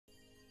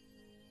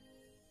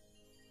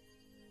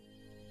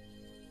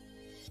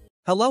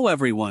Hello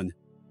everyone.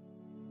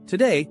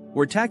 Today,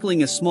 we're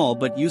tackling a small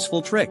but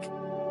useful trick.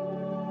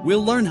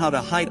 We'll learn how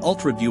to hide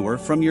UltraViewer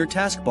from your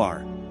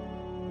taskbar.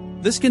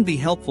 This can be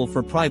helpful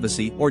for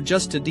privacy or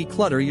just to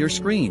declutter your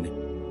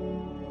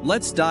screen.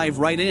 Let's dive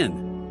right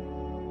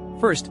in.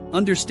 First,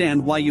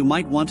 understand why you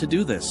might want to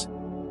do this.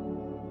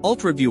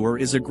 UltraViewer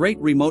is a great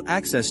remote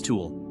access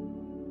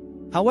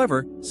tool.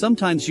 However,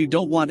 sometimes you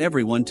don't want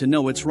everyone to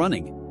know it's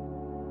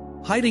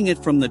running. Hiding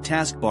it from the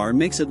taskbar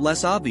makes it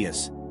less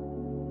obvious.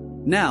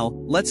 Now,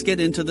 let's get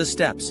into the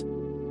steps.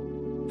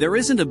 There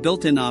isn't a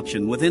built-in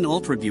option within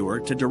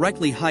UltraViewer to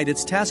directly hide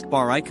its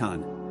taskbar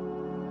icon.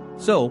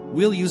 So,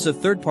 we'll use a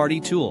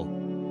third-party tool.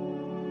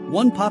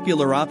 One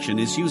popular option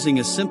is using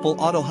a simple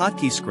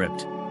AutoHotkey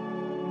script.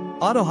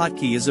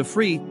 AutoHotkey is a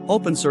free,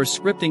 open-source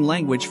scripting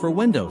language for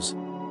Windows.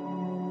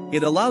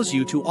 It allows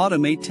you to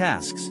automate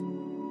tasks.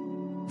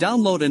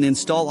 Download and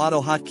install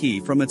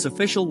AutoHotkey from its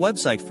official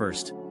website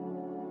first.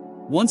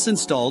 Once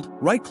installed,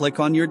 right-click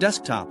on your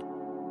desktop.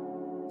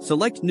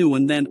 Select New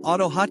and then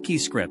AutoHotkey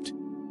script.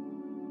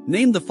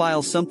 Name the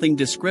file something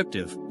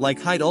descriptive,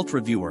 like Hide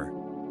UltraViewer.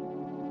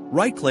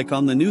 Right-click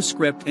on the new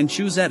script and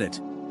choose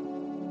Edit.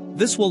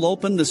 This will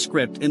open the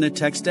script in a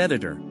text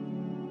editor.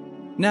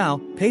 Now,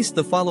 paste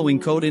the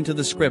following code into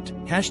the script,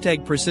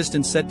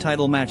 #persistent set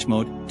title match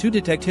mode, to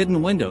detect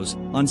hidden windows,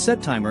 on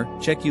set timer,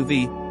 check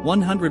UV,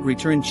 100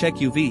 return check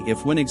UV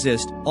if win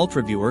exist,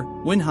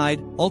 UltraViewer, win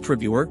hide,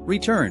 UltraViewer,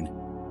 return.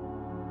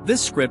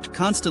 This script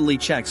constantly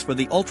checks for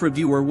the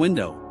UltraViewer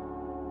window.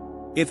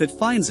 If it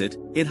finds it,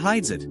 it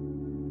hides it.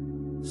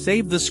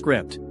 Save the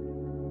script.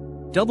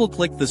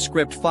 Double-click the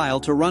script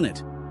file to run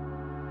it.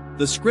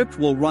 The script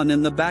will run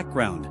in the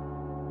background.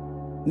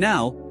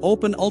 Now,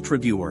 open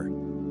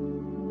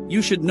UltraViewer.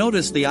 You should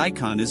notice the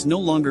icon is no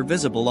longer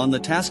visible on the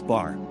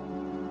taskbar.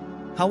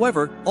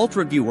 However,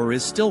 UltraViewer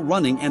is still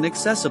running and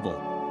accessible.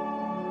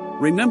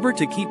 Remember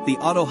to keep the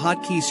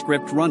AutoHotkey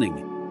script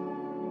running.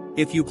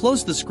 If you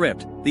close the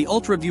script, the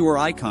UltraViewer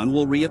icon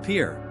will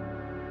reappear.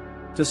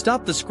 To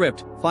stop the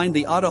script, find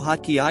the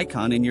AutoHotkey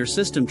icon in your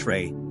system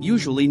tray,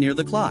 usually near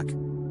the clock.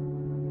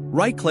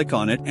 Right-click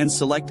on it and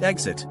select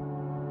Exit.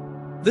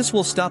 This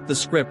will stop the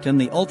script and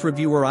the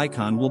UltraViewer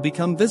icon will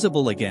become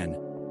visible again.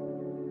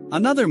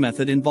 Another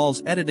method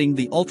involves editing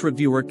the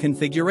UltraViewer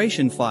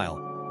configuration file.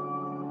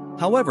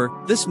 However,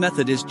 this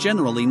method is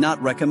generally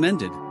not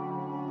recommended.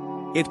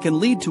 It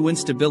can lead to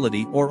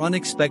instability or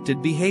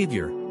unexpected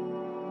behavior.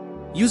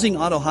 Using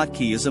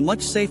AutoHotkey is a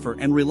much safer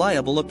and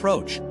reliable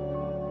approach.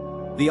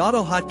 The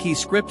AutoHotkey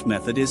script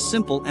method is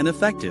simple and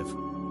effective.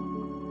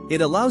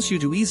 It allows you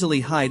to easily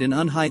hide and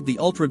unhide the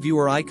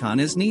UltraViewer icon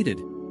as needed.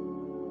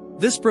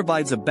 This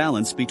provides a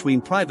balance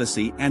between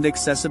privacy and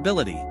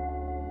accessibility.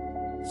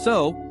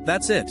 So,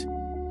 that's it.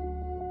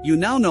 You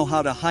now know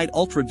how to hide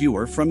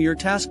UltraViewer from your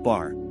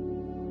taskbar.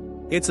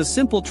 It's a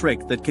simple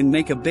trick that can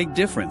make a big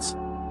difference.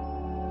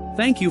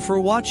 Thank you for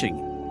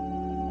watching.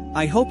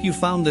 I hope you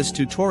found this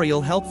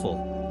tutorial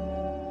helpful.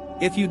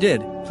 If you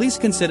did, please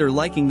consider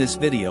liking this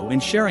video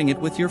and sharing it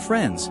with your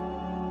friends.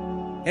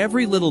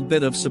 Every little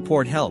bit of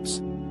support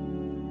helps.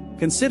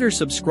 Consider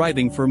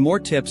subscribing for more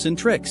tips and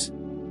tricks.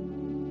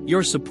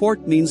 Your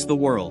support means the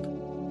world.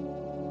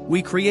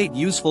 We create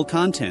useful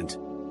content.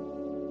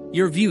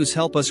 Your views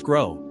help us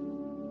grow.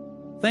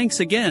 Thanks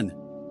again.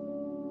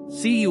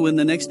 See you in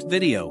the next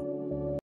video.